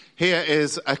Here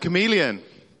is a chameleon.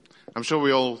 I'm sure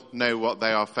we all know what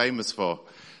they are famous for.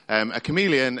 A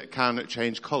chameleon can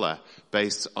change colour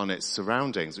based on its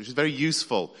surroundings, which is very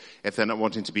useful if they're not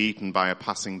wanting to be eaten by a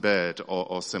passing bird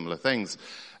or similar things.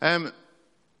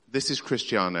 This is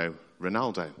Cristiano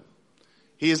Ronaldo.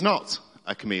 He is not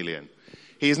a chameleon.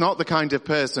 He is not the kind of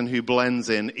person who blends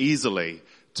in easily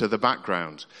to the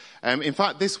background. In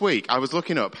fact, this week I was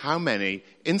looking up how many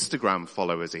Instagram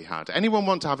followers he had. Anyone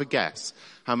want to have a guess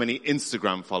how many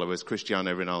Instagram followers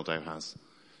Cristiano Ronaldo has?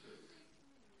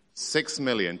 6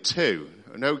 million. 2.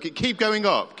 No, keep going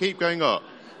up. Keep going up.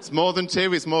 It's more than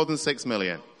 2. It's more than 6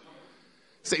 million.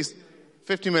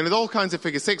 50 million, all kinds of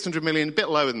figures. 600 million, a bit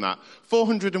lower than that.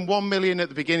 401 million at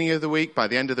the beginning of the week. By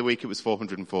the end of the week, it was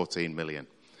 414 million.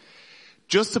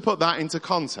 Just to put that into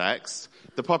context,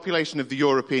 the population of the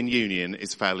European Union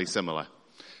is fairly similar.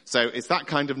 So it's that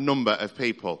kind of number of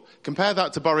people. Compare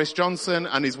that to Boris Johnson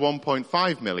and his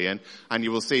 1.5 million, and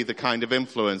you will see the kind of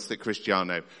influence that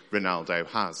Cristiano Ronaldo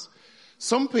has.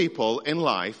 Some people in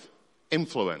life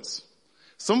influence.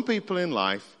 Some people in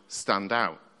life stand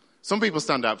out. Some people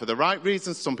stand out for the right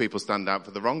reasons, some people stand out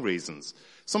for the wrong reasons.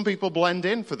 Some people blend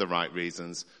in for the right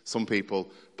reasons, some people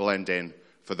blend in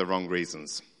for the wrong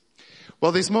reasons.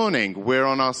 Well, this morning, we're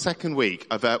on our second week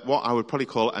of what I would probably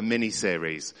call a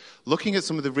mini-series, looking at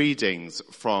some of the readings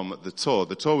from the Torah.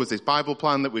 The Torah was this Bible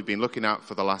plan that we've been looking at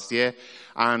for the last year,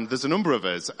 and there's a number of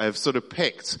us have sort of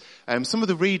picked some of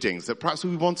the readings that perhaps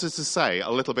we wanted to say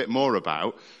a little bit more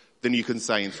about than you can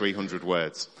say in 300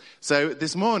 words. So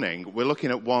this morning, we're looking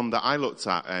at one that I looked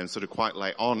at sort of quite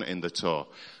late on in the Torah,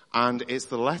 and it's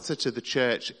the letter to the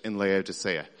church in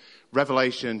Laodicea.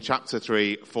 Revelation chapter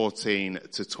 3, 14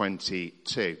 to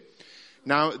 22.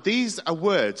 Now, these are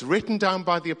words written down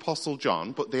by the Apostle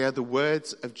John, but they are the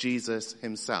words of Jesus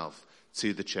himself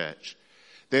to the church.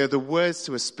 They are the words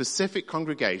to a specific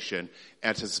congregation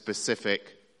at a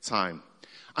specific time.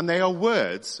 And they are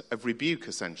words of rebuke,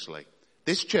 essentially.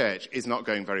 This church is not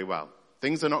going very well.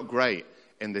 Things are not great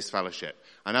in this fellowship.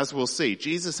 And as we'll see,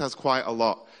 Jesus has quite a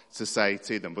lot to say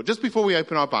to them. But just before we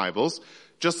open our Bibles,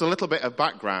 just a little bit of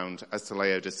background as to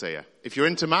Laodicea. If you're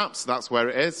into maps, that's where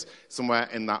it is, somewhere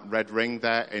in that red ring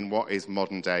there in what is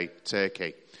modern-day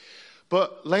Turkey.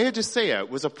 But Laodicea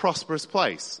was a prosperous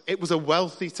place. It was a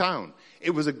wealthy town.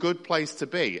 It was a good place to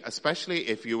be, especially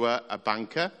if you were a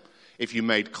banker, if you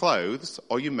made clothes,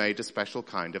 or you made a special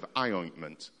kind of eye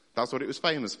ointment. That's what it was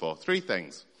famous for. 3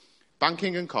 things: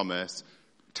 banking and commerce,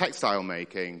 textile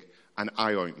making, and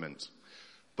eye ointment.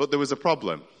 But there was a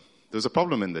problem. There was a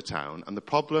problem in the town, and the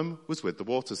problem was with the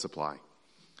water supply.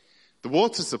 The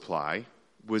water supply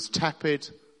was tepid,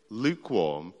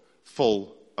 lukewarm,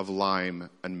 full of lime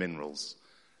and minerals.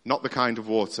 Not the kind of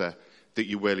water that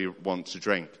you really want to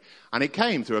drink. And it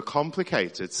came through a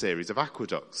complicated series of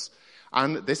aqueducts.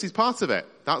 And this is part of it.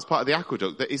 That's part of the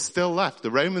aqueduct that is still left.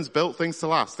 The Romans built things to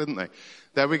last, didn't they?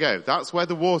 There we go. That's where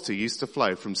the water used to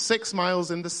flow from 6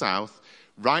 miles in the south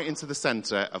right into the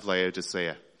centre of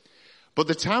Laodicea. But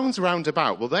the towns round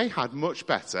about, well, they had much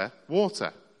better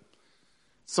water.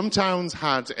 Some towns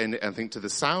had, I think to the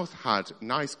south, had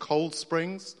nice cold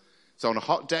springs. So on a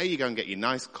hot day, you go and get your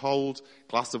nice cold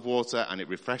glass of water and it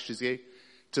refreshes you.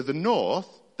 To the north,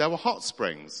 there were hot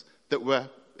springs that were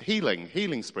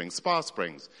healing springs, spa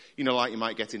springs. You know, like you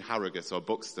might get in Harrogate or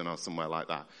Buxton or somewhere like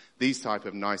that. These type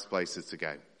of nice places to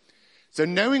go. So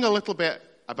knowing a little bit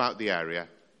about the area,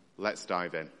 let's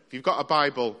dive in. If you've got a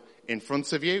Bible in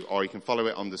front of you, or you can follow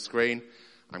it on the screen,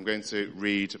 I'm going to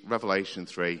read Revelation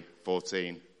 3,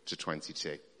 14 to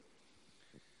 22.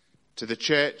 To the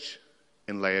church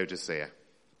in Laodicea.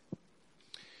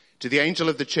 To the angel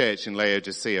of the church in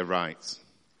Laodicea writes,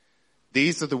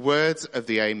 these are the words of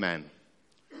the Amen,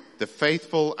 the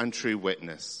faithful and true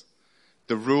witness,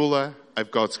 the ruler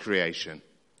of God's creation.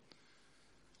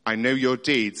 I know your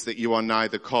deeds, that you are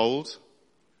neither cold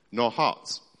nor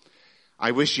hot.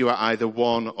 I wish you were either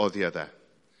one or the other.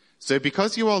 So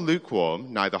because you are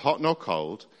lukewarm, neither hot nor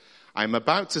cold, I am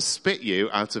about to spit you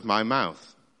out of my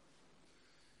mouth.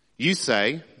 You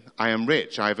say, I am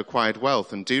rich, I have acquired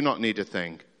wealth and do not need a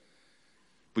thing.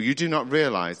 But you do not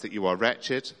realize that you are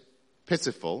wretched,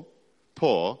 pitiful,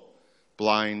 poor,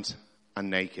 blind, and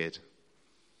naked.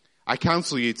 I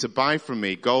counsel you to buy from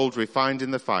me gold refined in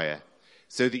the fire,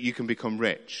 so that you can become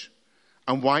rich,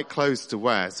 and white clothes to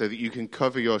wear, so that you can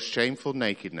cover your shameful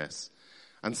nakedness,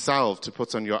 and salve to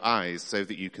put on your eyes, so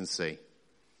that you can see.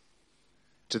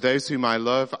 To those whom I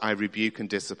love, I rebuke and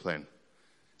discipline.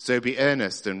 So be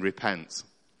earnest and repent.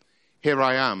 Here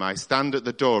I am, I stand at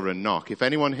the door and knock. If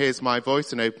anyone hears my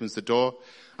voice and opens the door,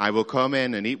 I will come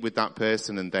in and eat with that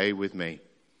person and they with me.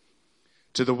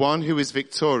 To the one who is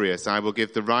victorious, I will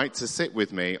give the right to sit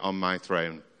with me on my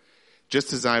throne,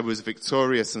 just as I was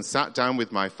victorious and sat down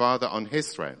with my Father on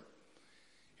his throne.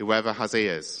 Whoever has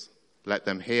ears, let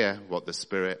them hear what the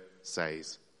Spirit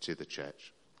says to the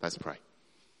church. Let's pray.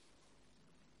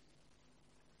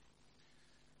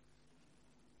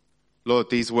 Lord,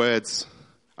 these words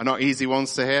are not easy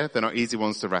ones to hear. They're not easy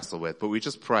ones to wrestle with. But we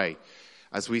just pray,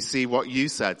 as we see what you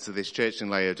said to this church in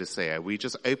Laodicea, we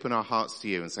just open our hearts to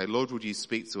you and say, Lord, would you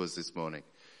speak to us this morning?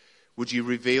 Would you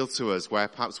reveal to us where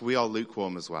perhaps we are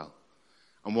lukewarm as well,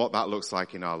 and what that looks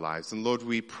like in our lives? And Lord,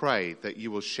 we pray that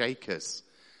you will shake us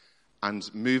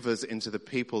and move us into the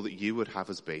people that you would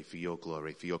have us be for your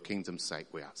glory, for your kingdom's sake,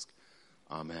 we ask.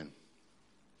 Amen.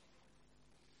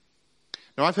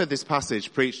 Now, I've heard this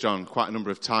passage preached on quite a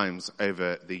number of times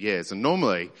over the years, and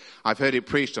normally I've heard it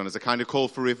preached on as a kind of call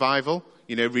for revival,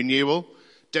 renewal.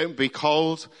 Don't be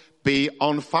cold, be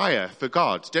on fire for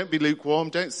God. Don't be lukewarm,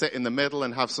 don't sit in the middle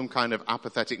and have some kind of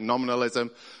apathetic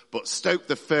nominalism, but stoke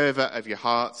the fervour of your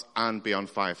heart and be on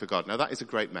fire for God. Now, that is a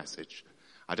great message.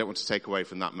 I don't want to take away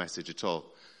from that message at all,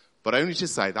 but only to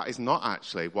say that is not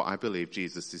actually what I believe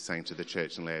Jesus is saying to the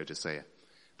church in Laodicea.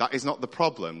 That is not the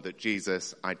problem that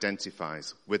Jesus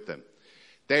identifies with them.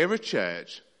 They are a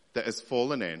church that has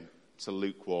fallen in to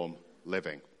lukewarm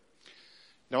living.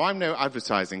 Now, I'm no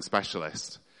advertising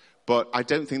specialist, but I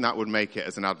don't think that would make it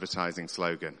as an advertising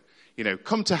slogan.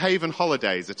 Come to Haven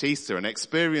Holidays at Easter and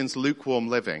experience lukewarm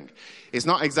living. It's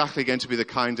not exactly going to be the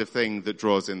kind of thing that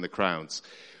draws in the crowds.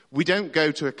 We don't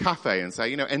go to a cafe and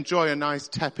say, enjoy a nice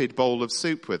tepid bowl of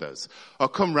soup with us, or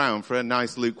come round for a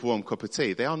nice lukewarm cup of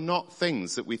tea. They are not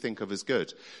things that we think of as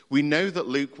good. We know that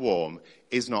lukewarm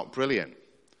is not brilliant.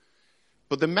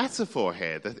 But the metaphor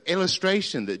here, the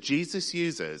illustration that Jesus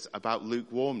uses about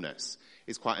lukewarmness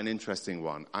is quite an interesting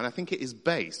one. And I think it is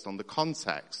based on the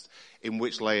context in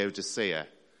which Laodicea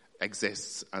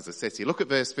exists as a city. Look at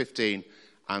verse 15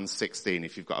 and 16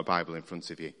 if you've got a Bible in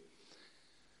front of you.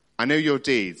 I know your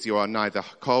deeds. You are neither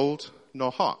cold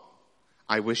nor hot.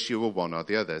 I wish you were one or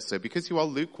the other. So because you are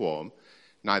lukewarm,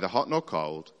 neither hot nor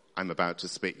cold, I'm about to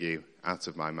spit you out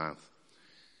of my mouth.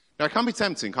 Now, it can be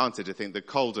tempting, can't it, to think that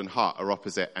cold and hot are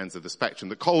opposite ends of the spectrum.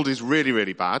 That cold is really,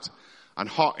 really bad, and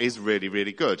hot is really,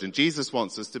 really good. And Jesus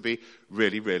wants us to be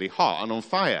really, really hot and on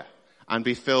fire and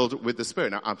be filled with the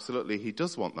Spirit. Now, absolutely, he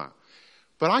does want that.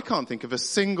 But I can't think of a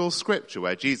single scripture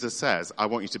where Jesus says, I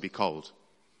want you to be cold.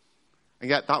 And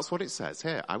yet that's what it says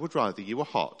here. I would rather you were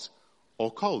hot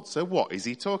or cold. So what is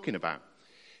he talking about?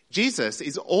 Jesus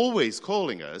is always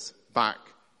calling us back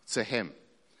to him.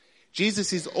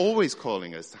 Jesus is always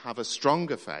calling us to have a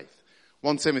stronger faith.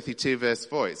 1 Timothy 2 verse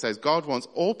 4, it says, God wants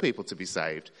all people to be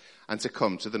saved and to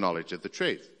come to the knowledge of the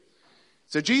truth.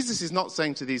 So Jesus is not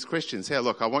saying to these Christians here,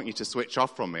 look, I want you to switch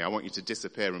off from me. I want you to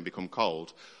disappear and become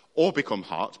cold or become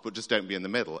hot, but just don't be in the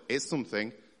middle. It's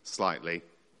something slightly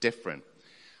different.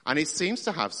 And it seems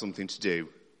to have something to do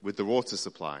with the water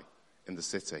supply in the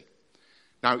city.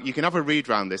 Now, you can have a read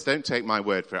round this. Don't take my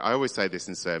word for it. I always say this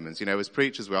in sermons. As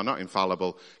preachers, we are not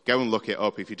infallible. Go and look it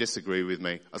up. If you disagree with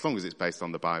me, as long as it's based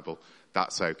on the Bible,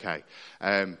 that's okay.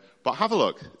 But have a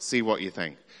look, see what you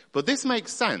think. But this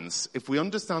makes sense if we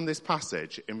understand this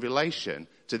passage in relation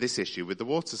to this issue with the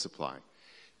water supply.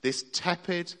 This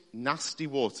tepid, nasty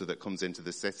water that comes into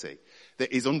the city,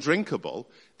 that is undrinkable,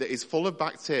 that is full of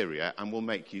bacteria and will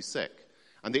make you sick.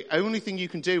 And the only thing you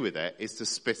can do with it is to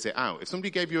spit it out. If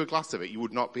somebody gave you a glass of it, you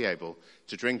would not be able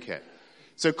to drink it.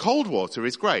 So cold water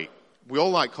is great. We all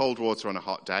like cold water on a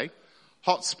hot day.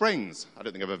 Hot springs. I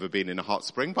don't think I've ever been in a hot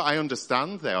spring, but I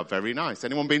understand they are very nice.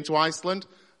 Anyone been to Iceland?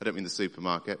 I don't mean the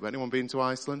supermarket, but anyone been to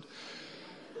Iceland?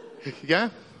 Yeah?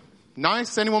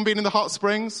 Nice. Anyone been in the hot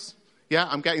springs? Yeah,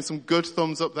 I'm getting some good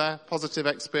thumbs up there. Positive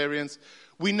experience.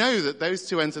 We know that those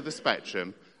two ends of the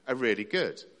spectrum are really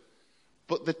good.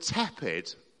 But the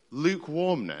tepid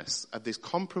lukewarmness of this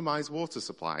compromised water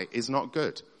supply is not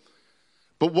good.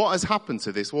 But what has happened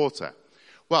to this water?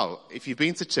 Well, if you've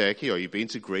been to Turkey or you've been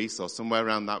to Greece or somewhere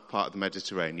around that part of the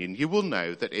Mediterranean, you will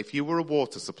know that if you were a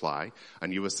water supply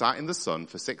and you were sat in the sun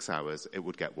for 6 hours, it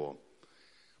would get warm.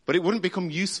 But it wouldn't become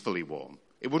usefully warm.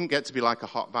 It wouldn't get to be like a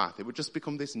hot bath. It would just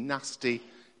become this nasty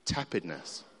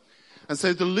tepidness. And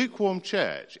so the lukewarm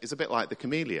church is a bit like the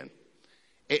chameleon.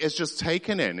 It has just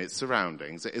taken in its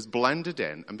surroundings, it has blended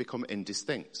in and become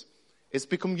indistinct. It's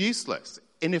become useless,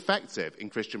 ineffective in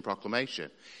Christian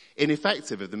proclamation,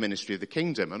 ineffective of the ministry of the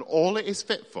kingdom, and all it is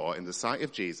fit for in the sight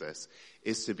of Jesus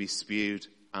is to be spewed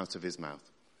out of his mouth.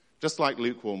 Just like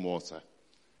lukewarm water,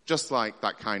 just like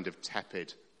that kind of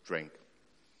tepid drink.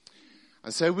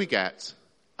 And so we get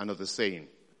another scene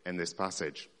in this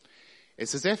passage.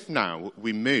 It's as if now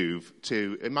we move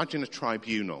to, imagine a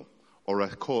tribunal or a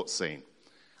court scene,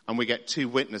 and we get two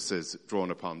witnesses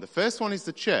drawn upon. The first one is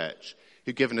the church,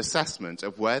 who give an assessment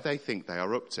of where they think they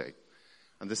are up to.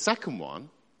 And the second one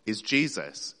is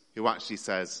Jesus, who actually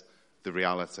says the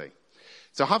reality.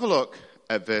 So have a look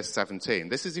at verse 17.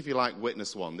 This is, if you like,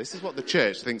 witness one. This is what the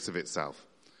church thinks of itself.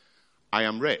 I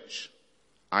am rich.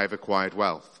 I have acquired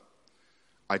wealth.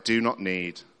 I do not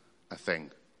need a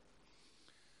thing.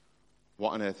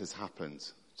 What on earth has happened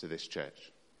to this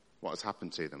church? What has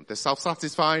happened to them? They're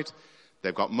self-satisfied.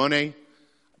 They've got money.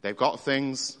 They've got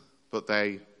things, but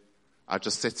they are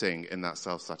just sitting in that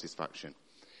self-satisfaction.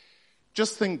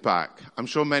 Just think back. I'm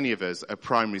sure many of us at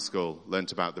primary school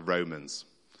learnt about the Romans.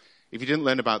 If you didn't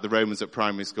learn about the Romans at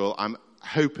primary school, I'm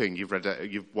hoping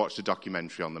you've watched a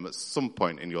documentary on them at some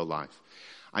point in your life.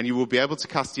 And you will be able to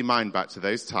cast your mind back to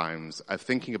those times of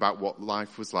thinking about what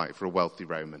life was like for a wealthy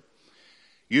Roman.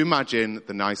 You imagine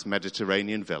the nice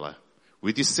Mediterranean villa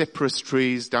with your cypress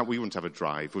trees down. We wouldn't have a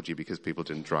drive, would you? Because people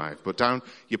didn't drive. But down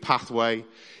your pathway,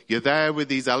 you're there with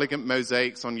these elegant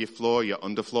mosaics on your floor, your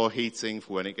underfloor heating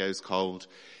for when it goes cold.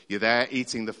 You're there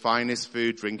eating the finest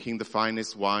food, drinking the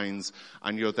finest wines,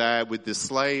 and you're there with the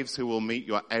slaves who will meet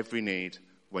your every need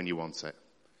when you want it.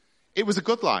 It was a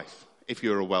good life if you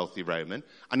were a wealthy Roman,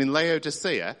 and in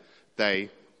Laodicea, they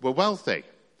were wealthy.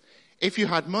 If you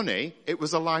had money, it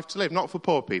was a life to live. Not for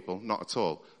poor people, not at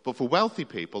all. But for wealthy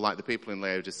people, like the people in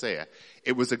Laodicea,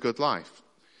 it was a good life.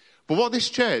 But what this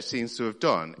church seems to have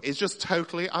done is just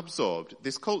totally absorbed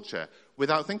this culture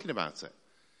without thinking about it.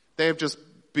 They have just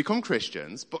become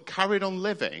Christians, but carried on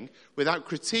living without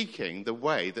critiquing the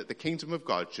way that the kingdom of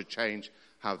God should change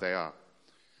how they are.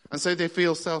 And so they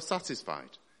feel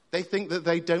self-satisfied. They think that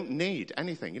they don't need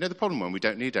anything. You know, the problem when we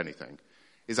don't need anything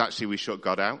is actually we shut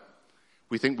God out.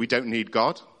 We think we don't need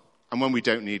God. And when we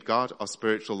don't need God, our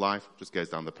spiritual life just goes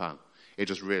down the pan. It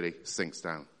just really sinks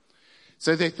down.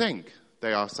 So they think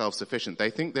they are self-sufficient. They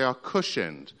think they are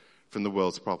cushioned from the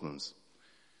world's problems.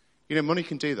 You know, money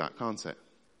can do that, can't it?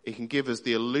 It can give us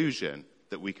the illusion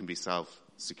that we can be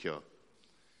self-secure.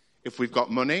 If we've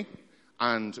got money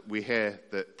and we hear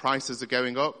that prices are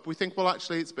going up, we think, well,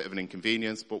 actually, it's a bit of an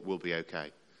inconvenience, but we'll be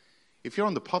okay. If you're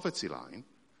on the poverty line,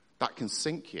 that can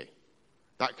sink you.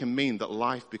 That can mean that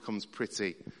life becomes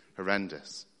pretty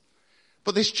horrendous.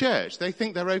 But this church, they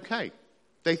think they're okay.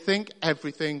 They think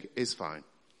everything is fine.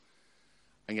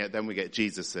 And yet then we get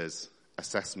Jesus'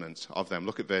 assessment of them.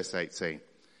 Look at verse 18.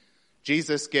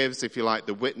 Jesus gives, if you like,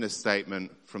 the witness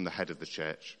statement from the head of the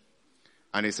church.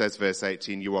 And he says, verse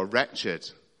 18, you are wretched,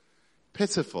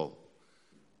 pitiful,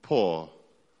 poor,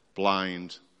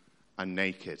 blind, and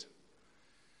naked.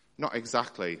 Not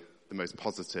exactly the most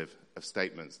positive of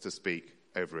statements to speak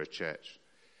over a church.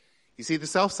 You see, the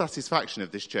self-satisfaction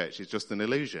of this church is just an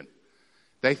illusion.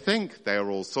 They think they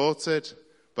are all sorted,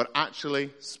 but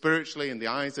actually, spiritually, in the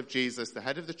eyes of Jesus, the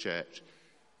head of the church,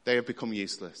 they have become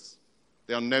useless.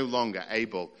 They are no longer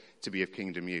able to be of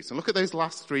kingdom use. And look at those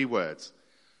last three words.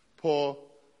 Poor,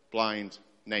 blind,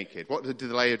 naked. What did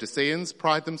the Laodiceans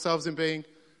pride themselves in being?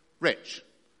 Rich.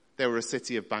 They were a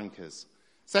city of bankers.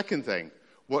 Second thing,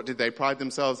 what did they pride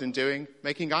themselves in doing?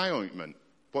 Making eye ointment.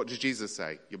 What did Jesus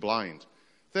say? You're blind.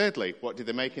 Thirdly, what did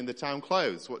they make in the town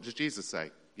clothes? What does Jesus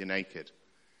say? You're naked.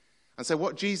 And so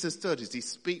what Jesus does is he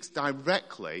speaks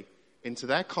directly into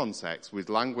their context with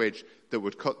language that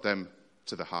would cut them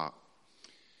to the heart.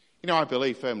 You know, I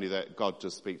believe firmly that God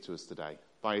does speak to us today.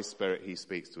 By his Spirit, he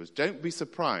speaks to us. Don't be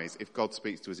surprised if God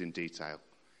speaks to us in detail.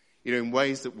 You know, in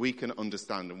ways that we can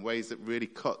understand, in ways that really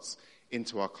cuts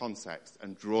into our context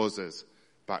and draws us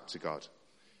back to God.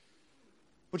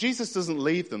 But Jesus doesn't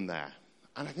leave them there.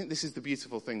 And I think this is the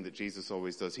beautiful thing that Jesus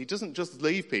always does. He doesn't just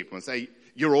leave people and say,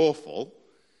 you're awful.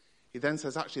 He then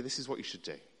says, actually, this is what you should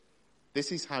do.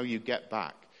 This is how you get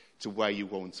back to where you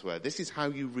once were. This is how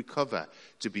you recover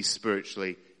to be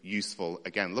spiritually useful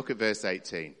again. Look at verse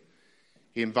 18.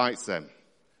 He invites them,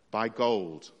 by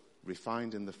gold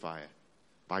refined in the fire.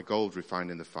 By gold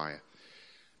refined in the fire.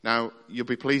 Now, you'll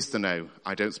be pleased to know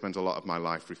I don't spend a lot of my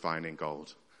life refining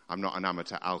gold. I'm not an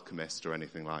amateur alchemist or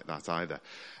anything like that either.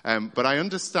 But I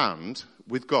understand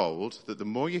with gold that the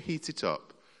more you heat it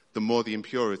up, the more the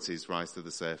impurities rise to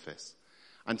the surface.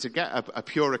 And to get a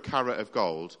purer carat of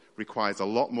gold requires a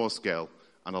lot more skill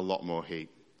and a lot more heat.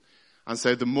 And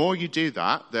so the more you do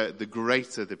that, the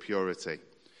greater the purity.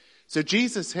 So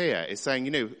Jesus here is saying,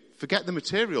 you know, forget the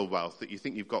material wealth that you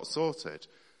think you've got sorted.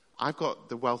 I've got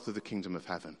the wealth of the kingdom of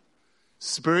heaven.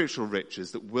 Spiritual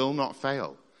riches that will not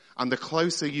fail. And the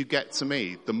closer you get to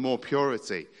me, the more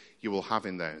purity you will have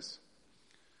in those.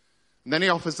 And then he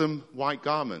offers them white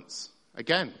garments.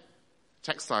 Again,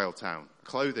 textile town,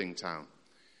 clothing town,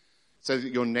 so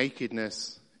that your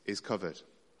nakedness is covered.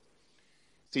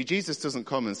 See, Jesus doesn't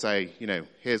come and say,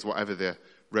 here's whatever the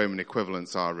Roman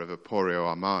equivalents are of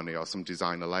Emporio Armani or some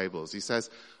designer labels. He says,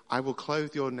 I will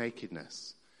clothe your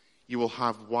nakedness. You will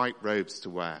have white robes to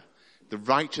wear. The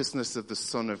righteousness of the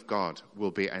Son of God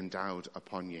will be endowed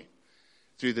upon you.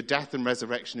 Through the death and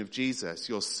resurrection of Jesus,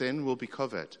 your sin will be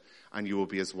covered and you will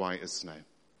be as white as snow.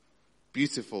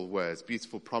 Beautiful words,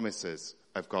 beautiful promises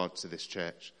of God to this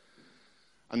church.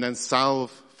 And then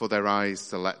salve for their eyes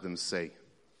to let them see.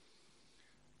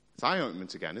 It's eye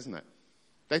ointment again, isn't it?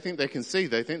 They think they can see.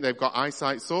 They think they've got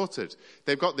eyesight sorted.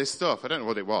 They've got this stuff. I don't know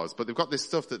what it was, but they've got this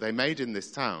stuff that they made in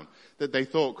this town that they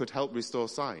thought could help restore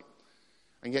sight.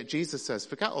 And yet Jesus says,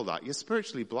 forget all that. You're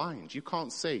spiritually blind. You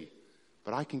can't see.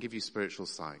 But I can give you spiritual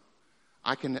sight.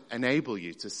 I can enable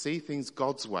you to see things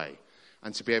God's way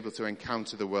and to be able to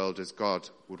encounter the world as God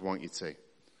would want you to.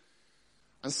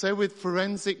 And so with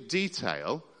forensic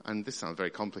detail, and this sounds very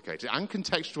complicated, and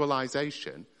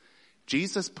contextualization,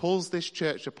 Jesus pulls this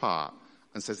church apart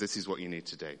and says, this is what you need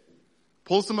to do.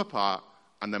 Pulls them apart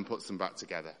and then puts them back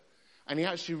together. And he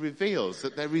actually reveals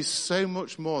that there is so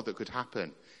much more that could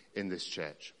happen in this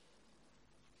church.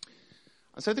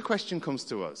 And so the question comes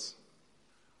to us.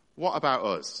 What about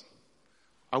us?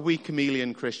 Are we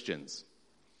chameleon Christians?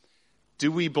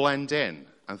 Do we blend in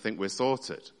and think we're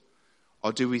sorted?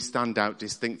 Or do we stand out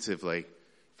distinctively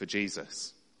for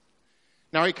Jesus?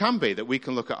 Now, it can be that we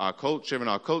can look at our culture, and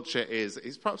our culture is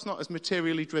perhaps not as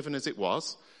materially driven as it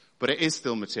was, but it is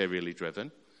still materially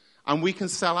driven. And we can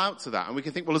sell out to that, and we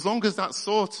can think, well, as long as that's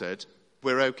sorted,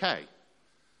 we're okay.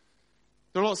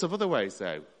 There are lots of other ways,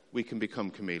 though, we can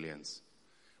become chameleons.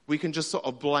 We can just sort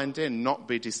of blend in, not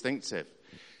be distinctive.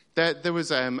 There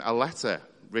was a letter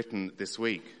written this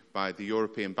week by the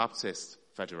European Baptist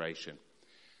Federation.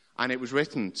 And it was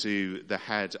written to the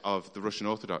head of the Russian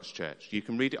Orthodox Church. You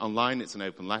can read it online. It's an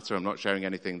open letter. I'm not sharing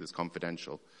anything that's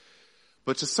confidential.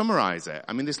 But to summarize it,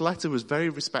 this letter was very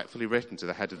respectfully written to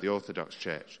the head of the Orthodox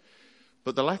Church.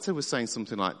 But the letter was saying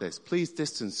something like this. Please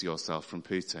distance yourself from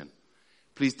Putin.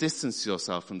 Please distance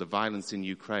yourself from the violence in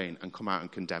Ukraine and come out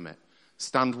and condemn it.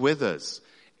 Stand with us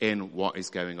in what is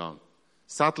going on.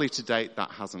 Sadly, to date,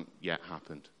 that hasn't yet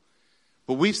happened.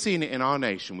 But we've seen it in our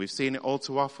nation. We've seen it all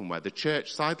too often where the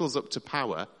church sidles up to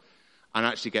power and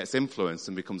actually gets influenced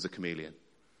and becomes a chameleon.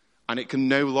 And it can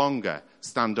no longer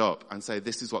stand up and say,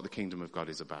 this is what the kingdom of God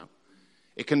is about.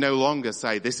 It can no longer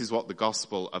say, this is what the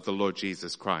gospel of the Lord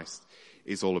Jesus Christ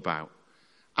is all about.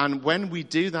 And when we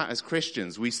do that as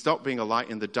Christians, we stop being a light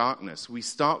in the darkness. We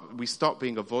stop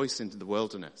being a voice into the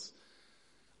wilderness.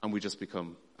 And we just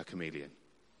become a chameleon.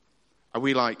 Are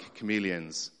we like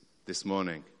chameleons this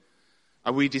morning?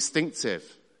 Are we distinctive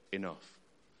enough?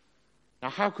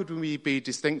 Now, how could we be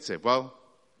distinctive? Well,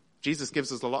 Jesus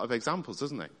gives us a lot of examples,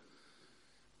 doesn't he?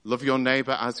 Love your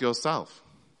neighbor as yourself.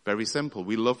 Very simple.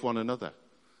 We love one another.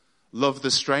 Love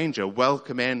the stranger.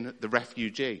 Welcome in the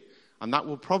refugee. And that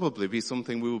will probably be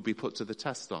something we will be put to the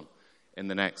test on in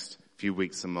the next few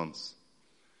weeks and months.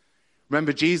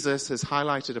 Remember, Jesus has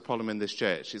highlighted a problem in this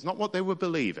church. It's not what they were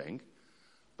believing,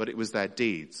 but it was their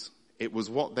deeds. It was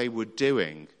what they were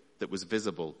doing that was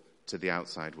visible to the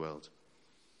outside world.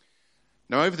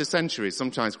 Now, over the centuries,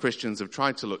 sometimes Christians have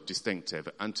tried to look distinctive,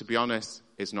 and to be honest,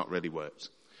 it's not really worked.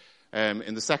 In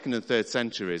the 2nd and 3rd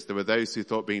centuries, there were those who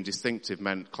thought being distinctive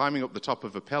meant climbing up the top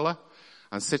of a pillar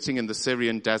and sitting in the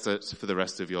Syrian desert for the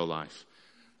rest of your life.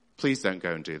 Please don't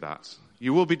go and do that.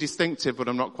 You will be distinctive, but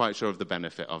I'm not quite sure of the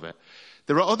benefit of it.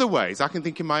 There are other ways. I can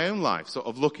think in my own life, sort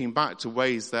of looking back to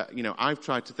ways that, I've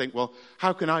tried to think, well,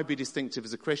 how can I be distinctive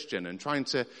as a Christian? And trying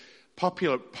to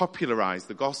popularize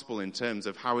the gospel in terms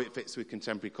of how it fits with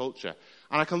contemporary culture.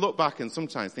 And I can look back and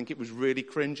sometimes think it was really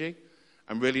cringy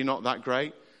and really not that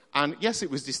great. And yes, it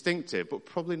was distinctive, but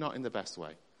probably not in the best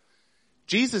way.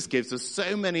 Jesus gives us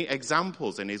so many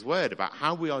examples in his word about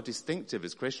how we are distinctive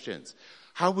as Christians,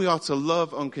 how we are to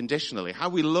love unconditionally, how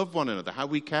we love one another, how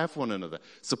we care for one another,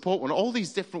 support one, all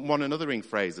these different one anothering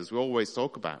phrases we always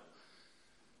talk about.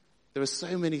 There are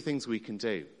so many things we can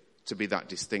do to be that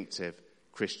distinctive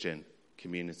Christian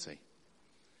community.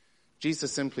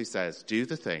 Jesus simply says, do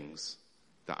the things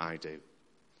that I do.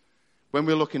 When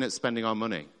we're looking at spending our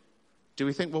money, do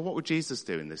we think, well, what would Jesus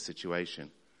do in this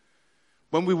situation?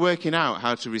 When we're working out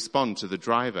how to respond to the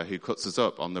driver who cuts us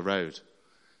up on the road,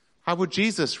 how would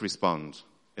Jesus respond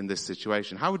in this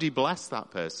situation? How would he bless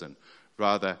that person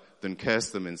rather than curse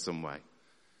them in some way?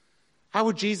 How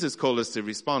would Jesus call us to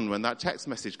respond when that text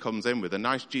message comes in with a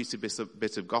nice juicy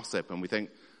bit of gossip and we think,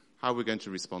 how are we going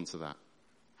to respond to that?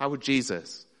 How would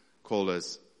Jesus call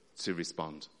us to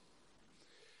respond?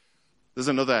 There's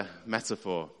another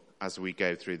metaphor as we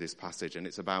go through this passage, and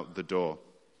it's about the door.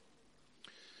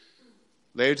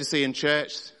 Laodicean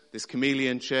church, this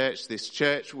chameleon church, this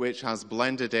church which has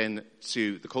blended in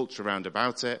to the culture around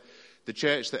about it, the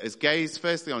church that has gazed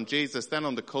firstly on Jesus, then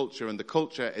on the culture, and the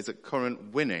culture is at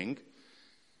current winning,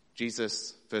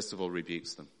 Jesus, first of all,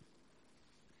 rebukes them.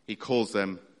 He calls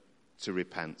them to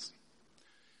repent.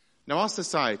 Now, our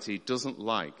society doesn't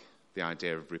like the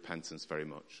idea of repentance very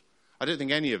much. I don't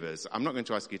think any of us, I'm not going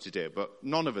to ask you to do it, but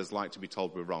none of us like to be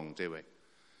told we're wrong, do we?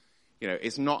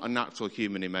 It's not a natural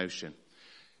human emotion.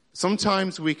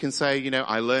 Sometimes we can say,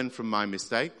 I learn from my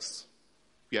mistakes.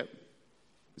 Yep,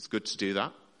 it's good to do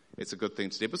that. It's a good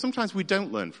thing to do. But sometimes we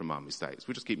don't learn from our mistakes.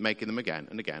 We just keep making them again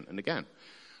and again and again.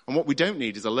 And what we don't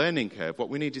need is a learning curve. What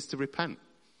we need is to repent.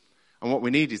 And what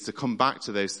we need is to come back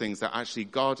to those things that actually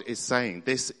God is saying,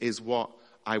 this is what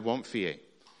I want for you.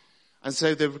 And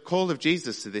so the call of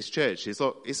Jesus to this church is,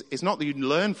 look, it's not that you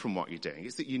learn from what you're doing.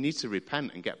 It's that you need to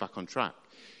repent and get back on track.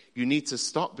 You need to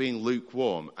stop being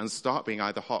lukewarm and start being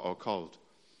either hot or cold.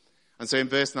 And so in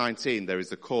verse 19, there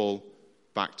is a call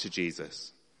back to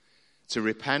Jesus. To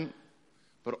repent,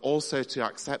 but also to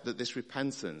accept that this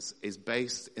repentance is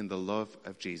based in the love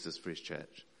of Jesus for his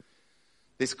church.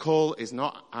 This call is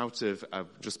not out of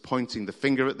just pointing the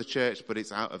finger at the church, but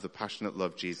it's out of the passionate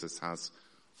love Jesus has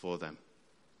for them.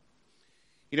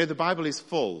 The Bible is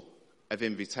full of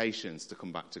invitations to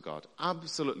come back to God.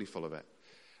 Absolutely full of it.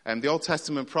 The Old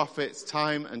Testament prophets,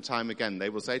 time and time again, they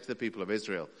will say to the people of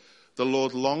Israel, the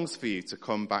Lord longs for you to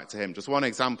come back to him. Just one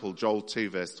example, Joel 2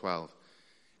 verse 12.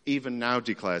 Even now,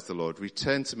 declares the Lord,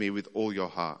 return to me with all your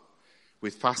heart,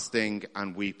 with fasting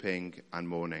and weeping and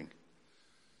mourning.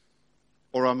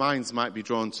 Or our minds might be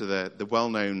drawn to the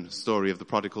well-known story of the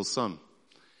prodigal son.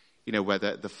 Where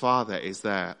the father is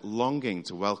there longing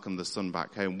to welcome the son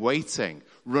back home, waiting,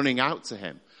 running out to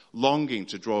him, longing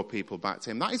to draw people back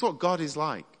to him. That is what God is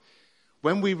like.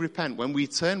 When we repent, when we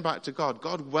turn back to God,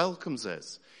 God welcomes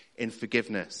us in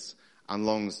forgiveness and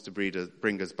longs to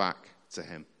bring us back to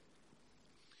him.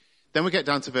 Then we get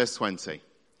down to verse 20,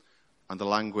 and the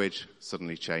language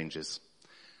suddenly changes.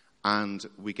 And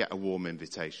we get a warm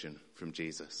invitation from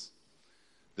Jesus.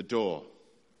 The door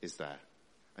is there,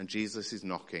 and Jesus is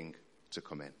knocking to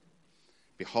come in.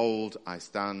 Behold, I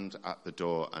stand at the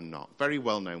door and knock. Very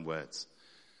well-known words.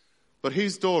 But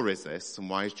whose door is this, and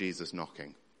why is Jesus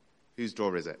knocking? Whose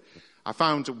door is it? I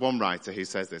found one writer who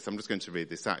says this. I'm just going to read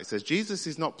this out. He says, Jesus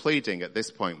is not pleading at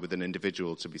this point with an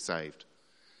individual to be saved,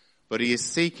 but he is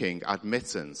seeking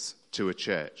admittance to a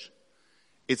church.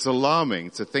 It's alarming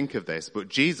to think of this, but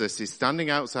Jesus is standing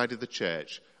outside of the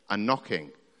church and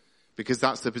knocking, because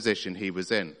that's the position he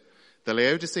was in. The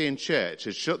Laodicean church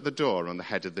had shut the door on the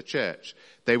head of the church.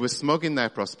 They were smug in their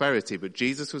prosperity, but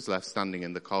Jesus was left standing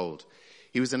in the cold.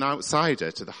 He was an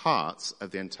outsider to the hearts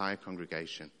of the entire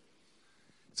congregation.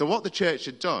 So what the church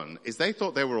had done is they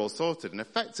thought they were all sorted, and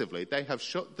effectively they have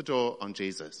shut the door on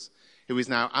Jesus, who is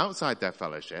now outside their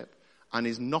fellowship and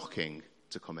is knocking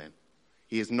to come in.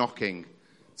 He is knocking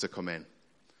to come in.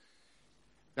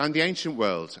 Now, in the ancient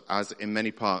world, as in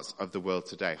many parts of the world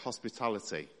today,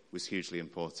 hospitality was hugely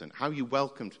important. How you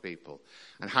welcomed people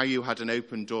and how you had an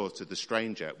open door to the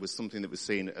stranger was something that was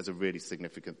seen as a really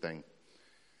significant thing.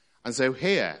 And so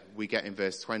here we get in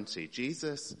verse 20,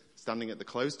 Jesus standing at the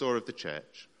closed door of the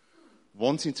church,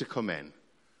 wanting to come in,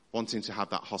 wanting to have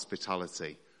that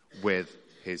hospitality with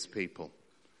his people.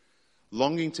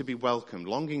 Longing to be welcomed,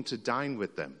 longing to dine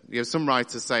with them. Some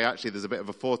writers say actually there's a bit of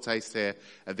a foretaste here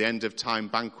at the end of time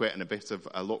banquet and a bit of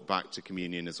a look back to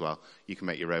communion as well. You can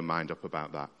make your own mind up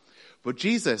about that. But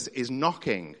Jesus is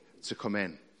knocking to come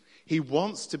in. He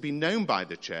wants to be known by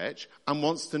the church and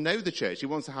wants to know the church. He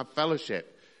wants to have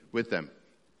fellowship with them.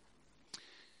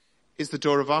 Is the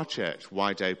door of our church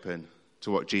wide open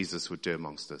to what Jesus would do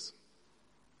amongst us?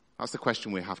 That's the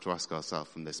question we have to ask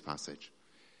ourselves from this passage.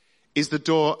 Is the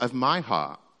door of my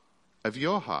heart, of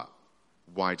your heart,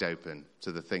 wide open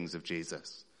to the things of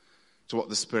Jesus, to what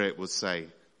the Spirit would say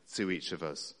to each of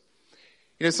us?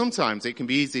 Sometimes it can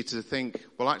be easy to think,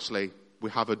 well, actually, we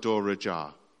have a door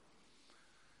ajar.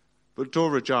 But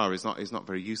door ajar is not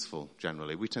very useful,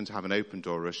 generally. We tend to have an open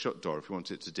door or a shut door if we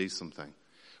want it to do something.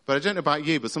 But I don't know about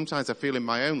you, but sometimes I feel in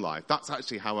my own life, that's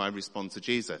actually how I respond to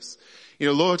Jesus.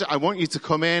 Lord, I want you to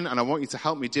come in and I want you to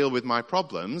help me deal with my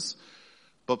problems,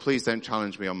 but please don't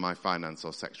challenge me on my finance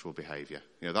or sexual behavior.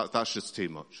 That's just too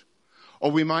much. Or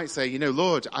we might say,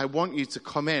 Lord, I want you to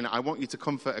come in. I want you to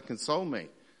comfort and console me.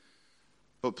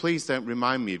 But please don't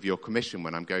remind me of your commission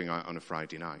when I'm going out on a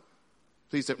Friday night.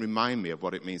 Please don't remind me of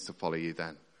what it means to follow you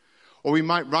then. Or we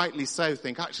might rightly so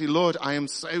think, actually, Lord, I am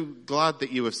so glad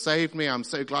that you have saved me. I'm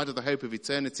so glad of the hope of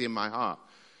eternity in my heart.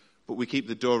 But we keep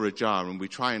the door ajar and we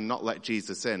try and not let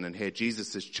Jesus in and hear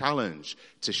Jesus' challenge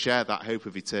to share that hope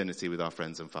of eternity with our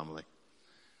friends and family.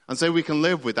 And so we can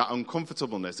live with that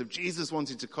uncomfortableness of Jesus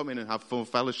wanting to come in and have full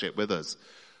fellowship with us,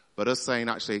 but us saying,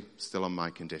 actually, still on my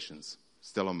conditions,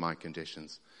 still on my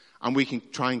conditions. And we can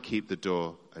try and keep the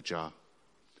door ajar.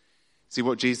 See,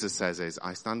 what Jesus says is,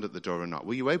 I stand at the door and knock.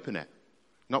 Will you open it?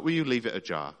 Not will you leave it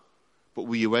ajar, but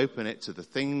will you open it to the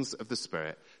things of the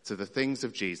Spirit, to the things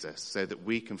of Jesus, so that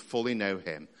we can fully know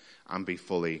him and be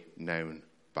fully known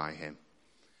by him.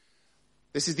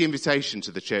 This is the invitation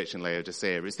to the church in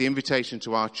Laodicea. It's the invitation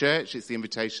to our church. It's the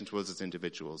invitation to us as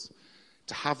individuals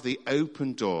to have the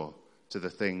open door to the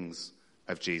things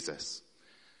of Jesus.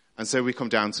 And so we come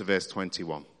down to verse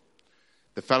 21.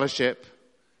 The fellowship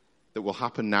that will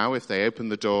happen now if they open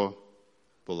the door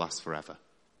will last forever.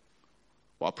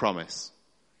 What a promise.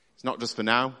 It's not just for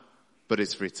now, but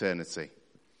it's for eternity.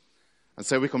 And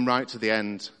so we come right to the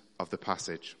end of the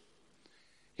passage.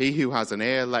 He who has an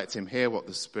ear, let him hear what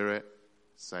the Spirit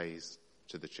says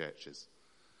to the churches.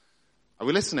 Are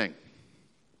we listening?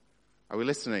 Are we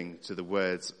listening to the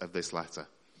words of this letter?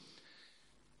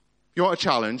 If you want a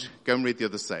challenge, go and read the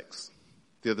other six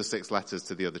letters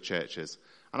to the other churches,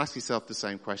 and ask yourself the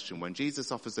same question. When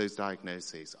Jesus offers those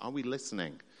diagnoses, are we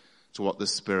listening to what the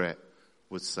Spirit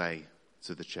would say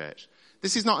to the church?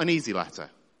 This is not an easy letter.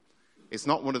 It's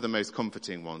not one of the most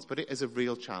comforting ones, but it is a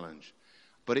real challenge.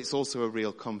 But it's also a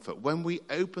real comfort. When we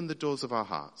open the doors of our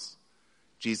hearts,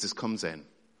 Jesus comes in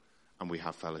and we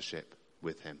have fellowship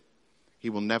with him. He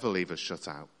will never leave us shut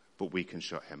out, but we can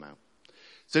shut him out.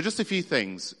 So just a few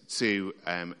things to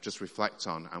just reflect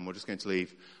on, and we're just going to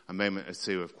leave a moment or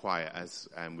two of quiet as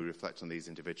we reflect on these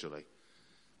individually.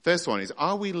 First one is,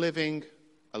 are we living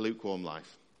a lukewarm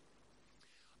life?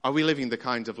 Are we living the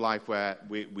kind of life where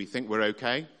we think we're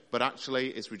okay, but actually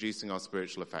it's reducing our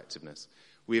spiritual effectiveness?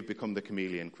 We have become the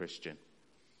chameleon Christian.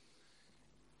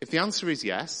 If the answer is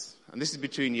yes, and this is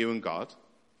between you and God,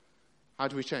 how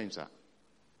do we change that?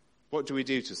 What do we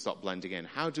do to stop blending in?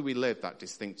 How do we live that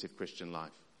distinctive Christian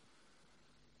life?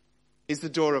 Is the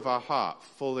door of our heart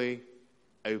fully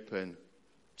open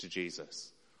to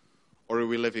Jesus? Or are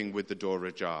we living with the door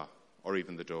ajar, or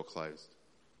even the door closed?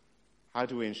 How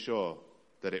do we ensure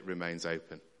that it remains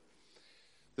open?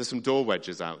 There's some door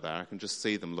wedges out there. I can just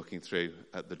see them looking through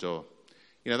at the door.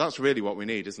 You know, that's really what we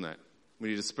need, isn't it? We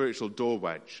need a spiritual door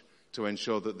wedge to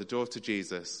ensure that the door to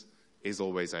Jesus is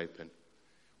always open.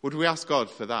 Would we ask God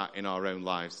for that in our own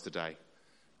lives today?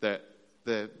 That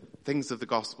the things of the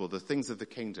gospel, the things of the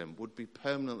kingdom would be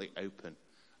permanently open,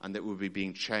 and that we'll be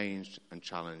being changed and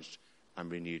challenged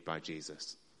and renewed by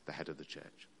Jesus, the head of the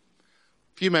church.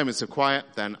 A few moments of quiet,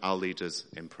 then I'll lead us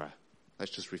in prayer.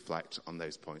 Let's just reflect on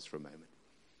those points for a moment.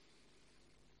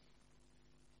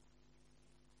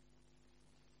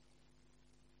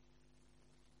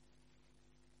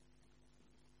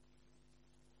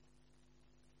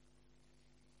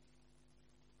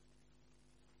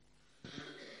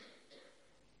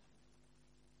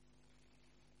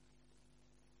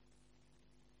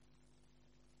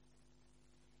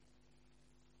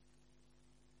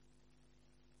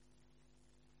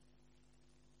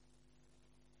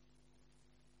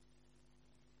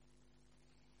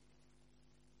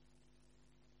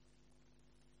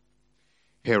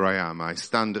 Here I am, I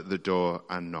stand at the door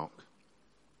and knock.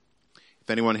 If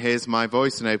anyone hears my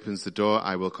voice and opens the door,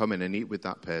 I will come in and eat with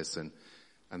that person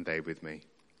and they with me.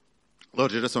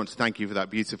 Lord, I just want to thank you for that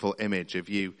beautiful image of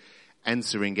you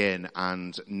entering in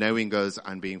and knowing us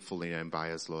and being fully known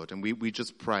by us, Lord. And we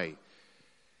just pray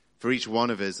for each one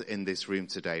of us in this room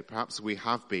today. Perhaps we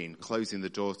have been closing the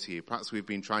door to you. Perhaps we've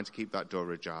been trying to keep that door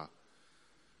ajar.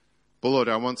 But Lord,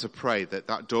 I want to pray that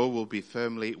that door will be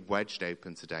firmly wedged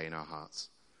open today in our hearts.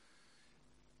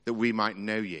 That we might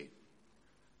know you.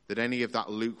 That any of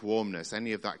that lukewarmness,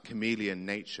 any of that chameleon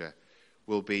nature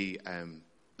will be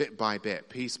bit by bit,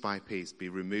 piece by piece, be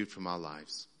removed from our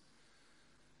lives.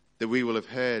 That we will have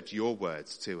heard your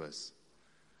words to us.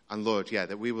 And Lord,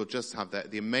 that we will just have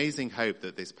the amazing hope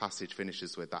that this passage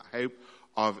finishes with, that hope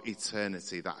of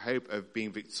eternity, that hope of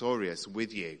being victorious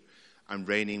with you and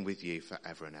reigning with you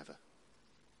forever and ever.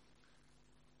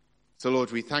 So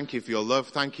Lord, we thank you for your love.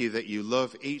 Thank you that you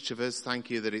love each of us. Thank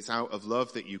you that it's out of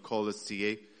love that you call us to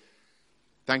you.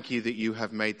 Thank you that you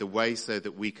have made the way so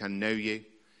that we can know you.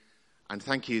 And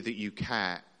thank you that you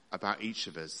care about each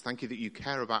of us. Thank you that you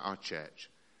care about our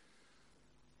church.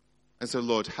 And so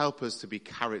Lord, help us to be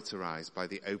characterized by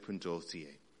the open door to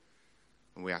you.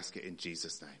 And we ask it in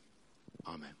Jesus' name.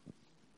 Amen.